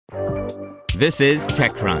This is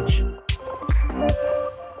TechCrunch.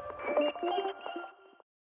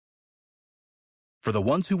 For the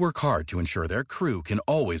ones who work hard to ensure their crew can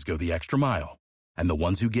always go the extra mile, and the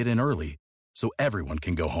ones who get in early so everyone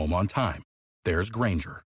can go home on time, there's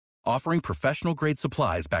Grainger, offering professional-grade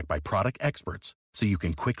supplies backed by product experts so you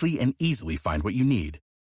can quickly and easily find what you need.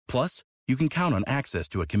 Plus, you can count on access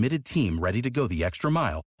to a committed team ready to go the extra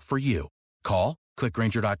mile for you. Call, click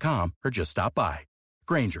Grainger.com, or just stop by.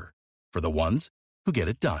 Grainger, for the ones who get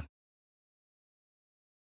it done.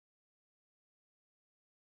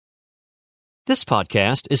 This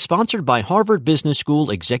podcast is sponsored by Harvard Business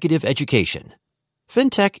School Executive Education.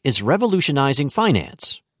 FinTech is revolutionizing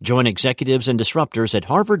finance. Join executives and disruptors at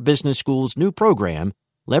Harvard Business School's new program,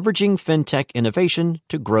 Leveraging FinTech Innovation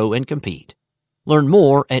to Grow and Compete. Learn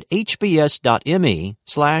more at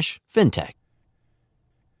hbs.me/fintech.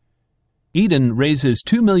 Eden raises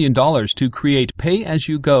 $2 million to create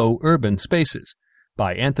pay-as-you-go urban spaces,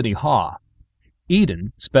 by Anthony Haw.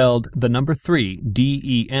 Eden, spelled the number 3,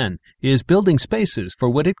 D-E-N, is building spaces for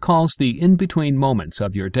what it calls the in-between moments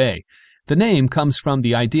of your day. The name comes from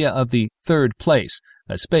the idea of the third place,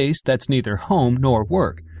 a space that's neither home nor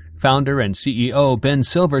work. Founder and CEO Ben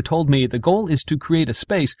Silver told me the goal is to create a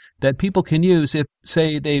space that people can use if,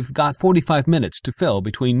 say, they've got 45 minutes to fill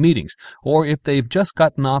between meetings, or if they've just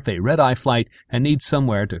gotten off a red-eye flight and need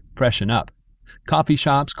somewhere to freshen up. Coffee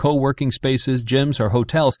shops, co-working spaces, gyms, or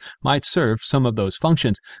hotels might serve some of those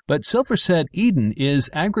functions, but Silver said Eden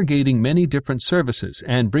is aggregating many different services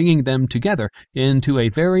and bringing them together into a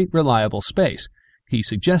very reliable space. He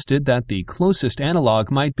suggested that the closest analog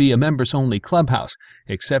might be a members-only clubhouse,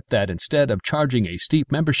 except that instead of charging a steep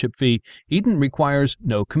membership fee, Eden requires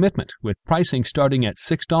no commitment, with pricing starting at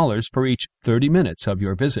 $6 for each 30 minutes of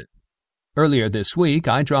your visit. Earlier this week,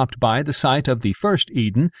 I dropped by the site of the first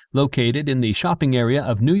Eden, located in the shopping area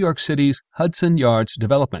of New York City's Hudson Yards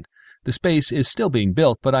development. The space is still being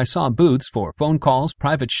built, but I saw booths for phone calls,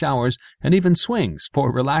 private showers, and even swings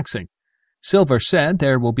for relaxing. Silver said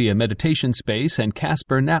there will be a meditation space and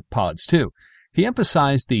Casper nap pods, too. He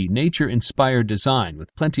emphasized the nature-inspired design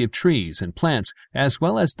with plenty of trees and plants, as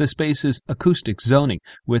well as the space's acoustic zoning,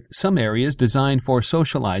 with some areas designed for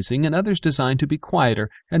socializing and others designed to be quieter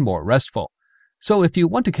and more restful. So if you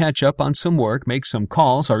want to catch up on some work, make some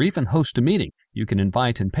calls, or even host a meeting, you can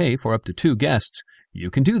invite and pay for up to 2 guests. You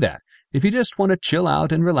can do that. If you just want to chill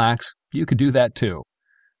out and relax, you can do that too.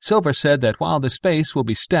 Silver said that while the space will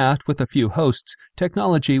be staffed with a few hosts,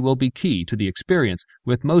 technology will be key to the experience,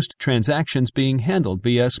 with most transactions being handled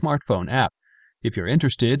via a smartphone app. If you're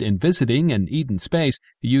interested in visiting an Eden space,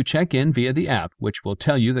 you check in via the app, which will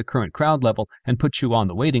tell you the current crowd level and put you on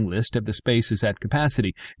the waiting list if the space is at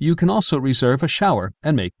capacity. You can also reserve a shower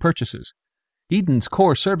and make purchases. Eden's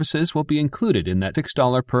core services will be included in that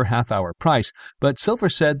 $6 per half-hour price, but Silver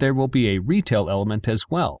said there will be a retail element as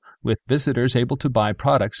well, with visitors able to buy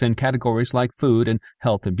products in categories like food and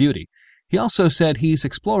health and beauty. He also said he's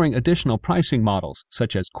exploring additional pricing models,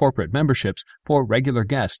 such as corporate memberships, for regular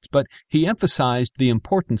guests, but he emphasized the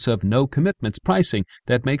importance of no-commitments pricing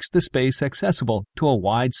that makes the space accessible to a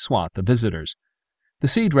wide swath of visitors. The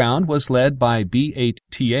seed round was led by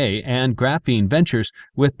B8TA and Graphene Ventures,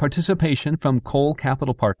 with participation from Cole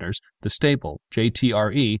Capital Partners, The Stable,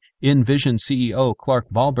 JTRE, InVision CEO Clark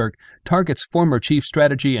Wahlberg, Target's former Chief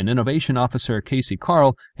Strategy and Innovation Officer Casey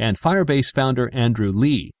Carl, and Firebase founder Andrew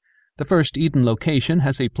Lee. The first Eden location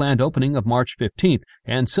has a planned opening of March 15th,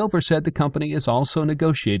 and Silver said the company is also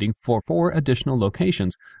negotiating for 4 additional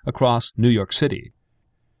locations across New York City.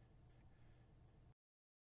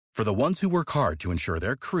 For the ones who work hard to ensure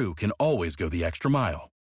their crew can always go the extra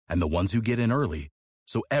mile, and the ones who get in early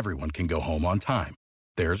so everyone can go home on time,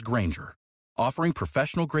 there's Grainger, offering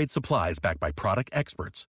professional-grade supplies backed by product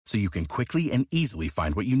experts so you can quickly and easily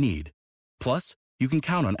find what you need. Plus, you can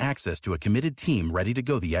count on access to a committed team ready to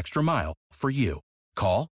go the extra mile for you.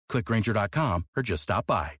 Call, click Grainger.com, or just stop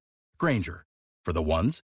by. Grainger, for the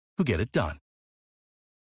ones who get it done.